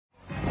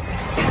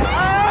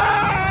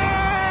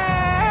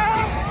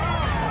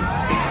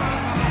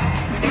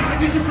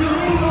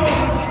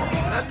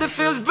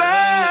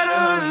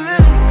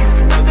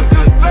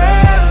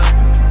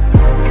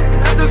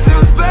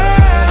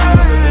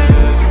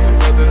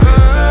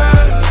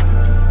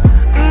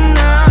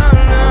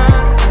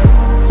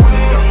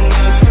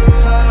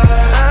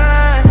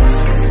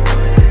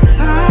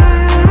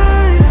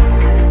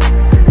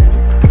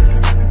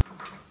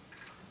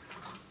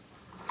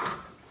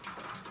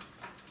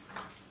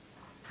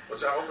What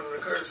y'all opening the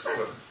curtains for?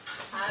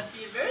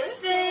 Happy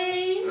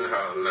birthday! No,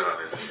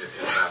 it's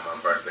not my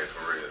birthday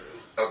for real.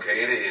 Okay,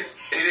 it is.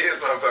 It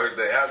is my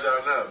birthday. How'd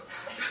y'all know?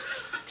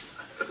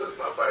 It's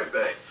my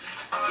birthday.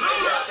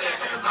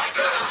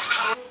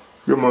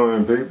 Good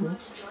morning, people.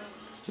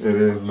 It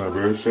is my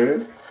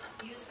birthday.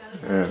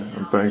 And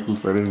I'm thankful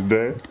for this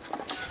day.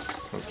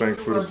 I'm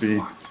thankful to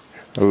be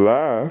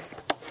alive.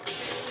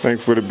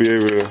 Thankful to be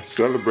able to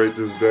celebrate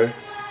this day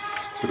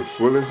to the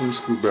fullest. Let me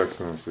scoot back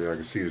some so y'all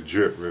can see the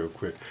drip real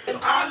quick.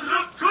 I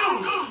look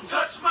good,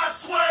 touch my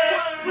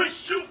swag,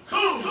 wish you cool.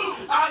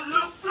 I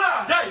look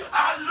fly,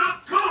 I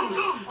look good,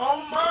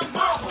 on my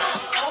mama,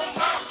 on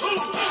my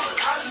food.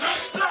 I look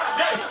fly,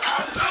 I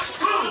look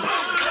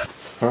good.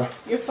 Huh?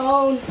 Your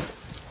phone.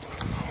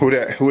 Who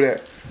that? Who that?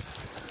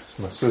 It's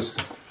my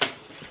sister.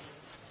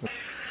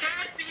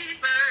 Happy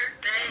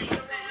birthday to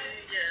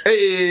you.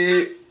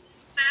 Hey!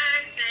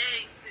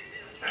 Birthday to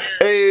you.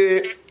 Hey!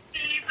 Happy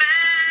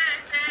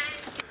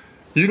birthday.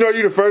 You know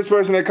you the first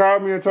person that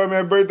called me and told me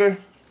happy birthday?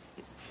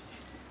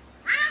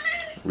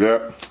 Really?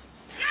 Yeah.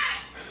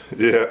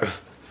 Yeah.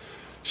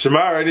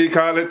 Shamara didn't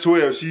call at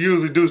 12. She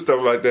usually do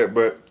stuff like that,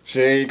 but she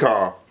ain't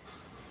call.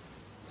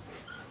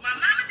 My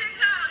mama didn't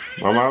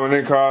call. My mama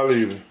didn't call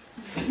either.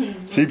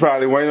 She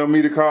probably waiting on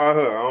me to call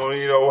her. I don't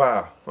even know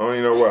why. I don't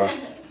even know why.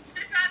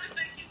 She probably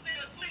think you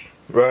still asleep.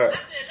 Right. I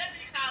said, let me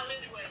call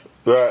anyway.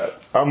 Right.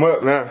 I'm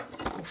up now.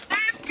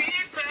 Happy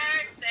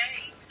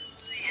birthday to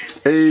you.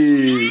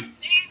 Hey.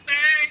 Happy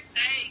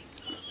birthday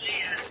to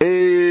you.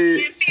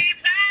 Hey. Happy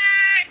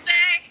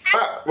birthday.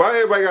 Why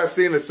everybody got to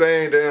sing the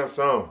same damn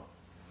song?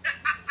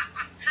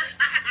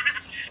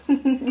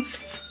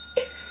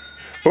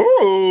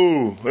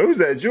 Ooh, who's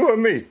that? You or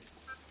me?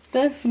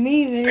 That's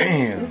me, man.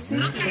 Damn. I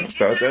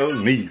thought that was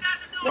me.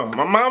 Oh,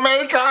 my mama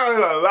ain't calling.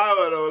 I love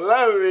her, don't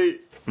love me.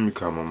 Let me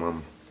call my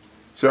mama.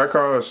 Should I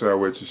call her or should I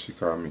wait till she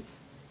call me?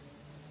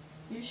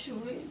 You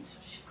should wait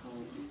until she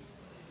calls me.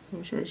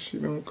 I'm sure she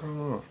don't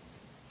call.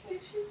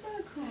 If she's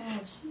not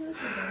called, she's not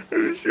called.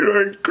 If she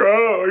ain't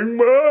call,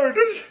 Mom.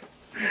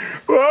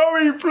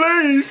 Mommy,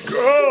 please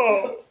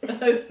call. Happy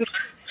birthday.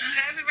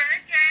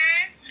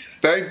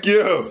 Thank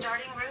you.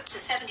 Starting route to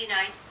 79.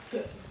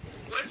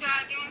 What y'all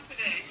doing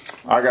today?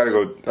 I gotta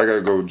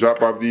go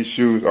drop off these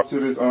shoes to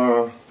this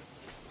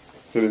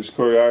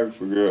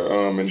choreographer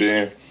girl, and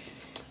then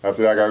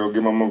after that I gotta go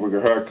get my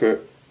motherfucker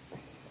haircut.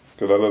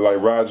 Cause I look like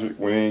Roderick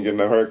when he ain't getting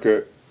a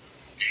haircut.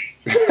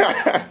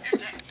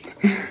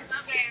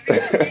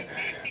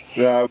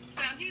 Yeah.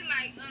 So he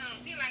like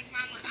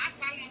mama, I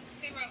follow him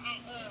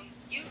on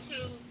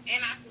YouTube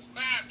and I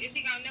subscribe. Is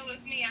he gonna know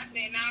it's me? I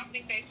said, no, I don't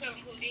think they tell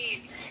him who did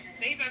it.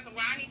 So he said, so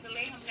well, I need to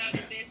let him know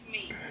that that's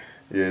me.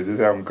 Yeah, just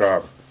have him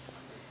call.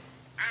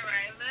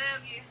 Alright,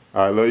 love you.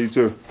 I love you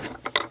too.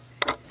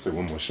 Say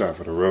one more shot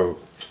for the road.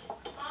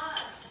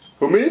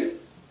 For me?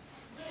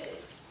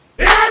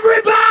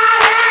 Everybody!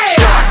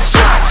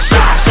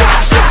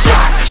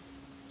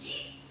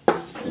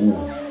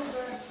 Ooh.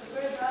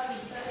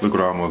 Look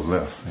what I almost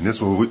left. And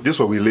this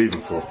what we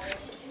leaving for.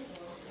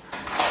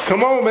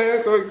 Come on,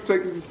 man, so we can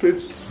take these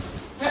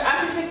pictures. I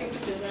can take a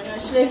picture right now.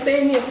 Should they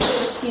save me a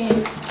potato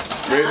skin?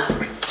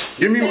 Man,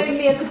 give me Save one.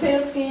 me a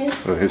potato skin?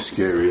 Oh, his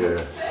scary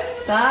ass.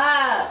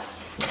 Stop.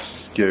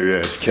 Scary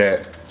ass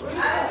cat.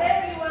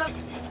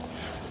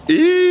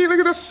 Eee, look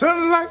at the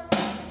sunlight.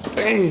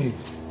 Dang.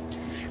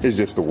 It's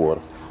just the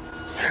water.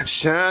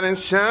 Shining,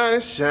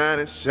 shining,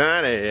 shining,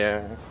 shining,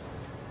 yeah.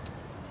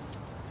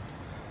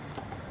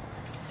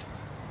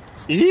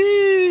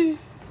 Eee.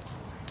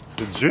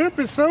 The drip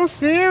is so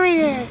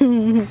serious.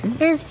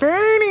 It's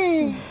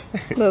burning.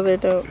 Those are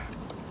dope.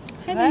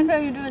 Why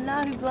can't you do it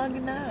now? He's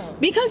vlogging now.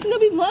 Because it's gonna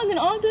be vlogging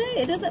all day.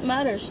 It doesn't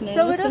matter, Sinead.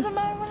 So it doesn't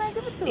matter when I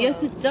give it to him.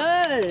 Yes, it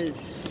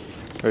does.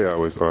 They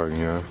always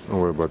arguing, yeah. Don't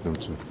worry about them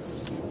too.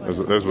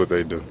 That's what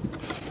they do.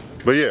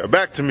 But yeah,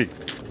 back to me.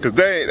 Cause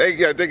they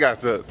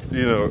got the,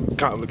 you know,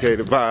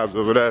 complicated vibes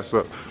over that.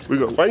 So we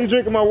go. Why you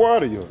drinking my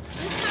water, yo?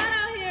 It's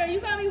hot out here.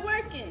 You gotta be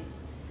working.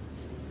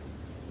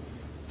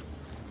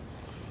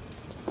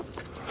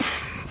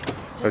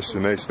 That's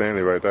Sinead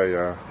Stanley right there,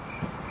 y'all.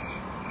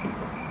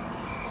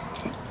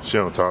 She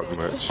don't talk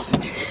much.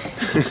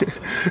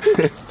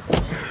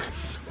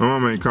 My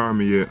mama ain't called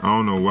me yet. I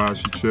don't know why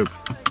she tripping.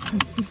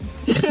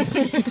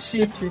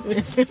 She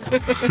tripping.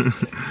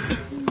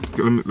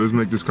 Let's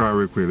make this call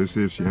real quick. Let's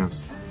see if she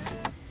answers.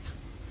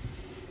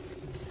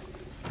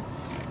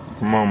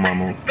 Come on,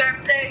 mama.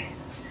 Birthday.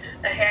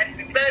 A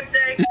happy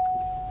birthday.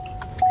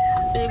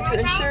 And to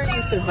ensure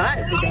you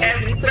survive the day.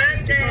 Happy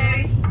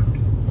birthday.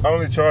 I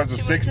only charged her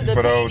She went to 60 the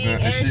for those. meeting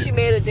And and she, she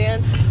made a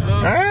dance.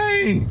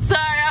 hey! Sorry,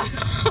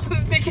 I was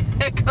speaking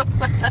echo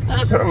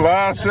loud. Her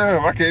loud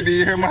self. I can't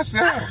even hear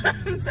myself.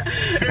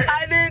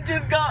 I didn't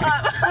just go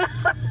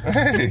up.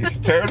 Hey,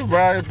 turn the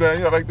volume down.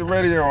 You got like the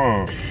radio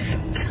on.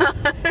 It's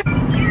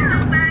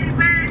somebody's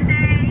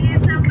birthday.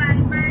 It's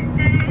somebody's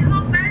birthday.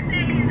 Whose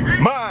birthday is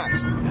it? Mine.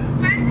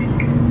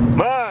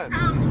 Mine.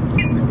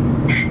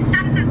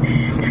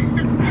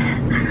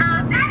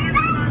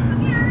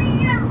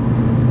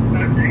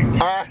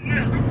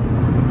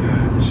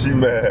 She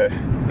Man.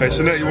 Hey,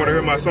 Chanel, you want to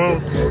hear my song?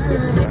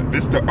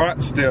 This the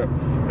art step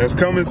that's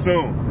coming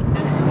soon.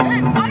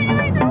 Why you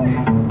ain't doing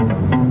it?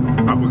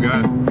 I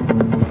forgot it.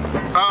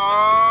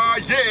 Oh,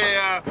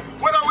 yeah.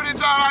 What up with it,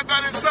 y'all out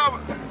there this summer?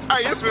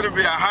 Hey, it's gonna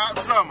be a hot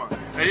summer.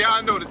 And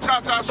y'all know the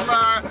cha-cha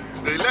slide,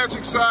 the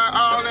electric slide,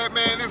 all that,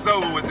 man, it's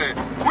over with that.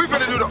 We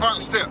finna do the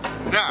art step.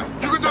 Now,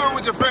 you can do it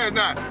with your friends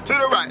now. To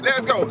the right,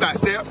 let's go. Now,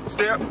 step,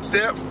 step,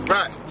 step,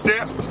 right.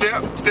 Step,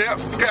 step, step,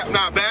 clap,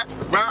 now back,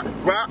 rock,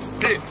 rock,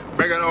 hit.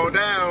 Break it on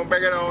down,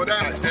 break it on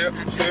down. Step,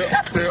 step,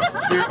 step, step,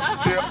 step,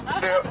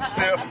 step,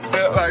 step,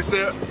 step, like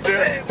step,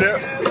 step, step.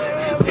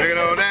 Break it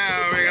on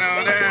down, break it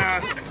on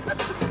down.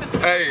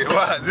 Hey,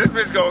 watch, this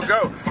bitch gonna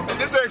go. And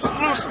this is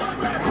exclusive.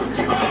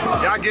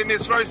 Y'all getting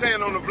this first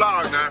hand on the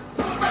vlog now.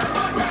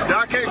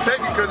 Y'all can't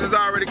take it because it's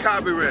already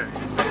copyrighted.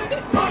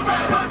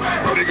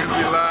 Niggas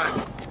be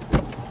lying.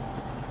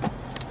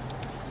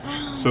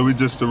 So we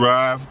just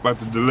arrived, about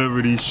to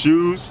deliver these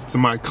shoes to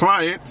my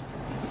client.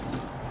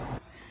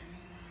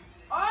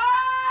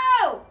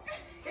 Oh!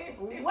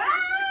 What?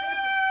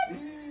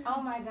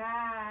 Oh my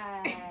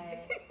god.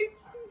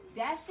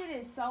 That shit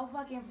is so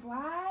fucking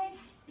fly.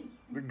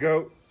 The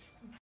GOAT.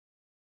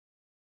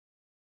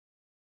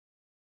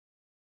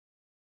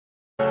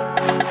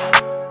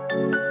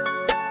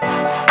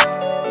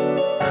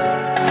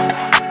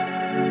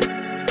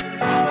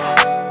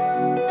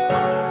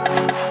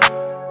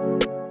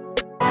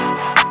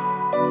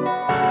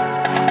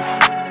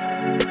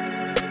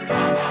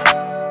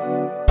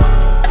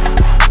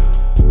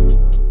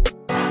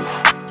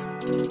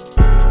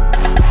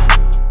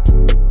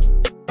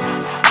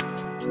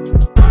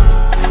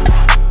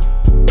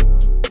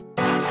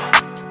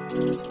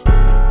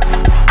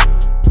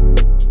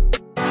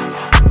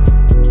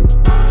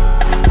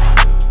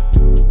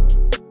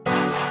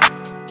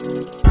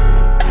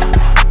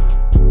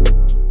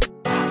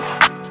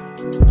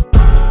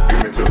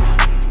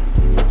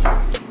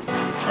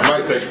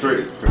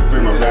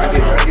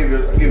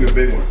 I'll give you a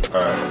big one.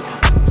 Alright.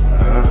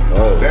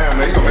 Oh. Damn,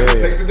 man, you gonna make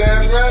me take the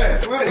damn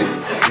glass. Wait.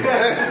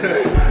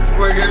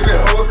 Boy, give me a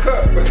whole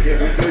cup. Give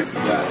me a big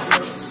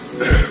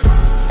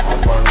all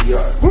part of the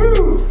yard.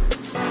 Woo!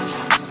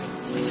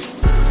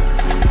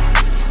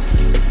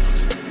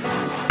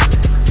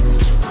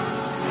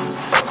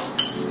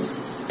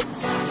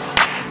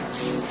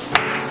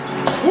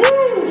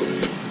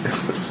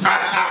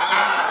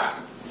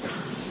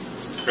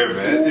 Hey,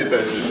 man, get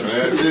that shit,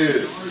 man.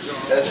 Yeah.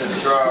 That's a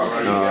straw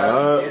right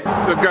here.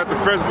 Just got the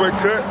fresh boy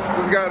cut.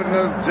 Just got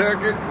another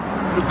jacket.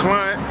 The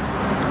client.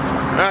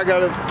 Now I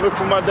gotta look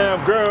for my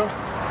damn girl.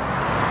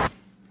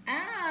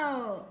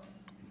 Ow.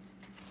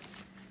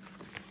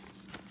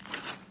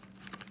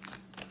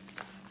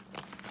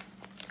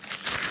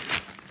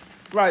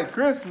 It's like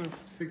Christmas.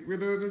 Get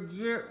rid of the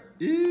jet.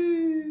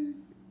 Eee.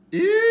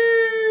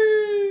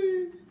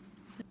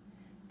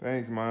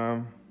 Thanks,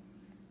 Mom.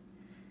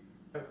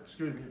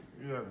 Excuse me,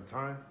 you have the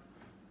time?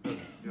 You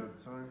have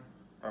the time?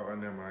 Oh,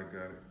 never mind, I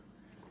got it.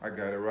 I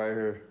got it right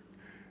here.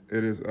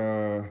 It is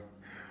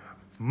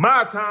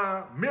my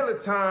time, Millie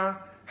time.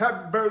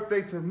 Happy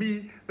birthday to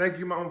me. Thank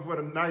you, Mama, for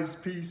the nice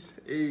piece.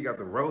 Hey, you got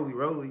the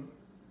roly.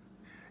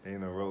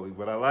 Ain't no roly,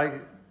 but I like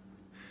it.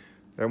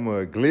 That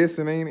mud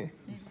glisten, ain't it?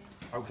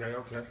 Okay.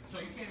 So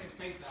you can't even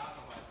taste the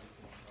alcohol,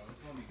 so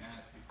it's gonna be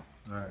nasty.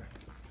 All right.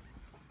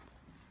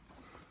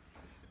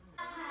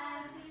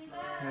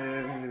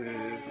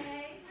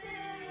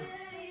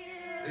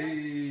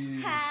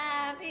 Hey.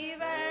 Happy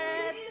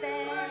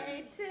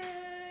birthday to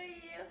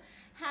you.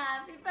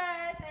 Happy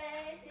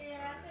birthday,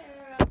 dear.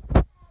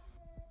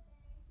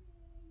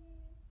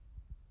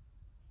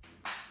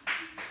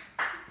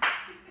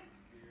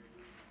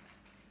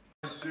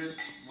 Shit,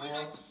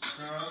 more,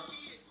 come,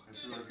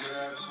 into a good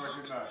ass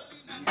fucking night.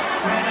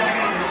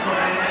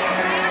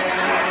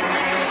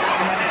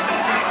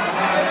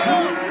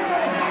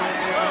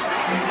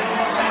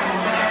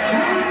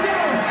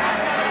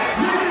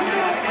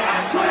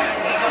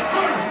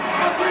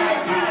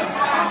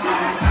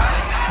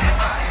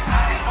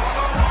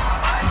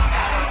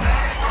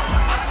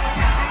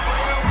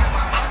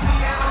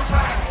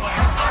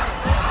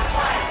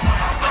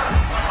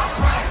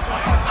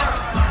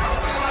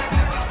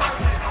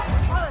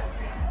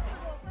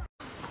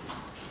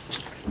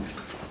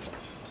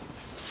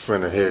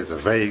 Finna head to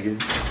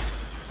Vegas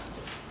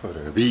for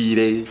the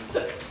BDay.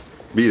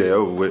 BDay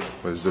over with,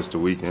 but it's just the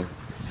weekend.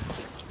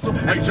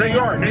 Hey,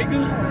 JR, nigga.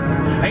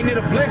 Ain't it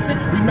a blessing?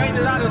 We made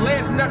it out of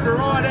Lansing after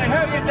all that.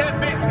 Hell yeah, that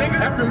bitch, nigga.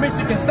 After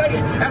Michigan State,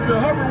 after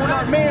Hubbard, when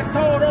our mans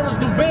told on us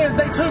the bands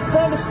they took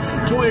from us.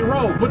 Joy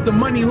Road, with the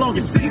money long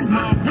as 6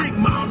 mile, big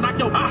mile. Knock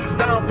your ox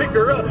down, pick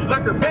her up,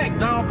 knock her back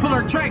down, pull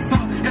her tracks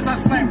off. Yes, I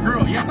slap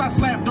girl. Yes, I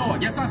slap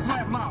dog. Yes, I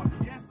slap loud.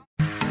 Yes.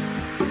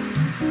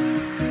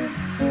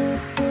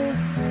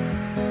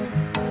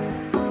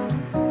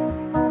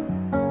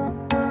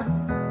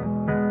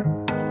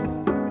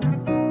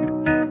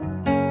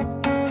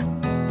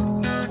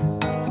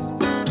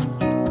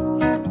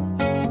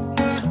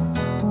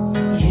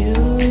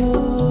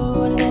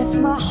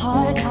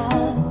 Heart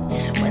up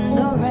when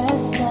the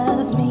rest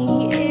of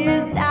me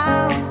is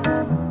down.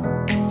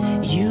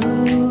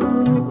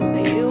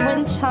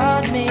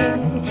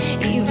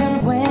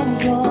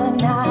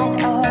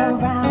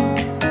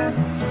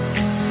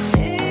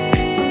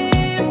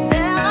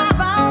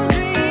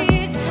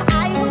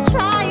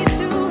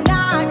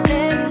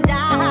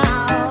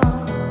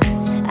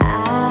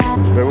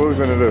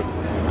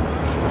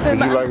 Did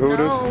you like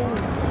Hooters? No.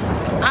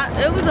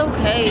 It was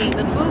okay.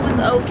 The food was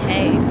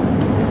okay.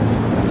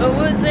 It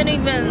wasn't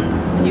even.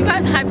 You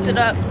guys hyped it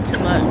up too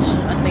much,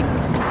 I think.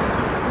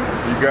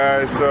 You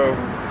guys, so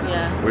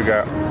yeah. we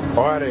got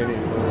Art in it.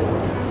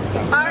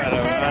 Art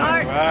and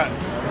Art.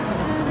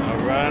 All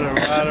right.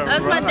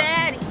 That's my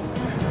daddy.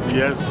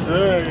 Yes,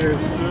 sir. Yes,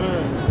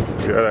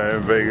 sir. We are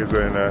in Vegas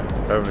right now,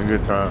 having a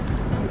good time.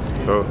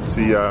 So,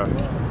 see y'all.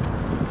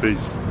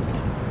 Peace.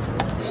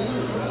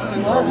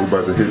 We're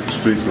about to hit the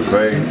streets of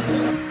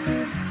Vegas.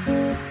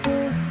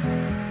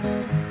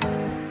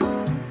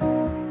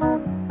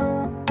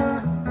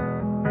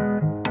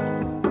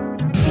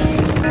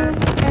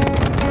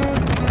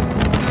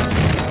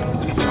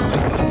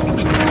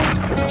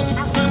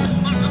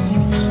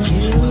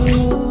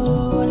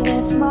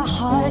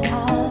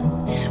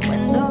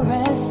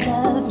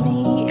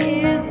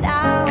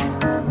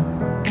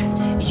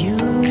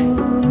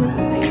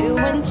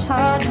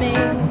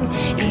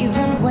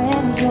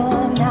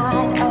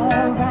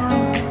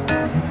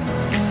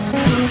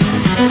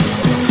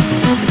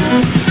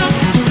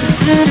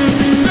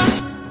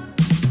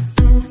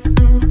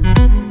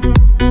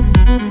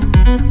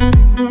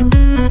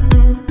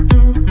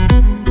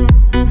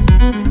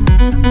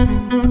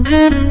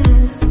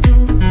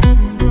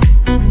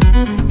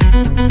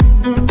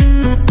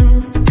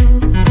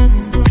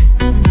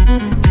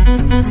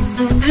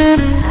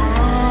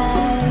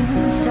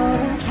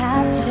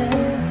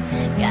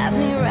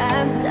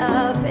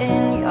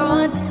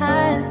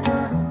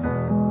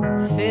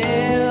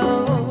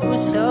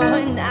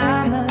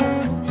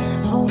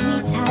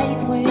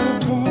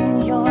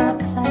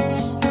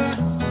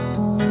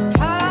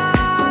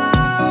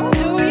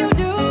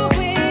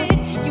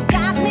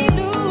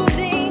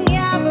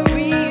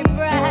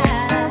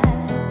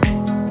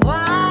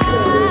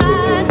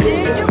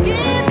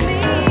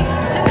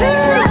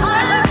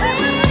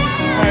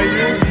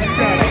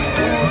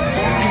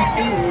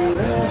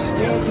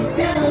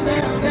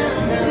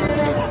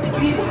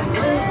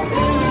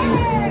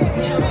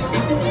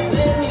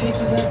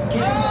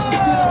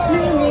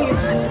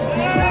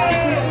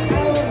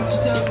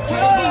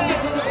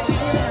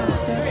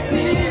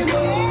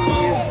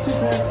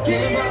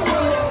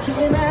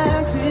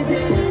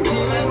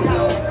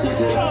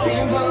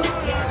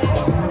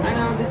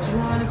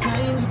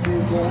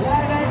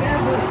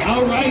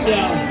 All right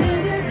now.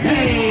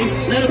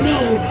 Hey, let him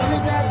know.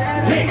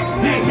 Hey.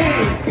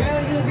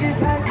 Girl, you just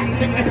like me.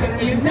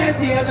 It's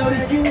nasty, I know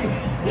that you.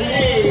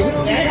 Hey, all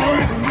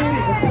right.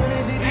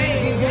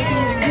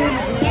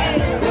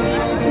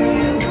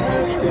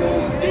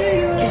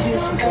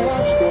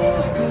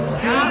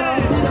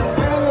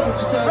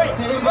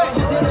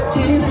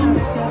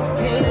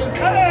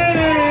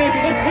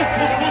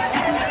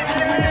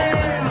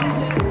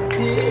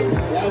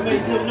 Y'all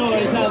make some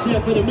noise out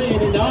there for the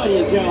man in the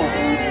audience, y'all.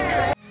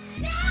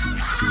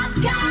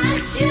 Got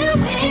you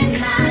in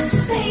my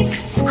space.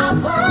 I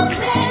won't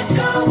let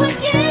go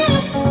again.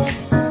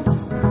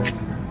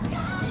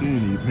 She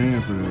ain't even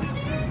paying for this.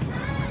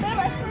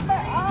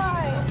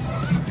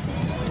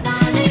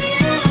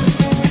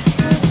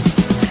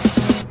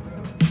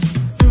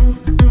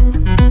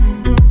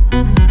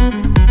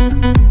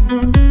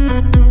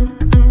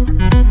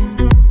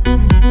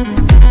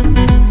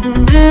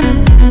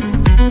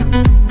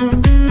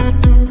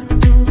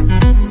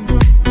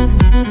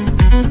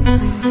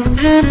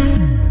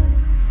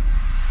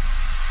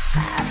 I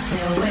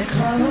feel we're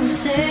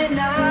close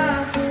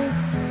enough.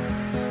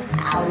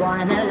 I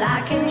wanna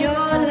lock in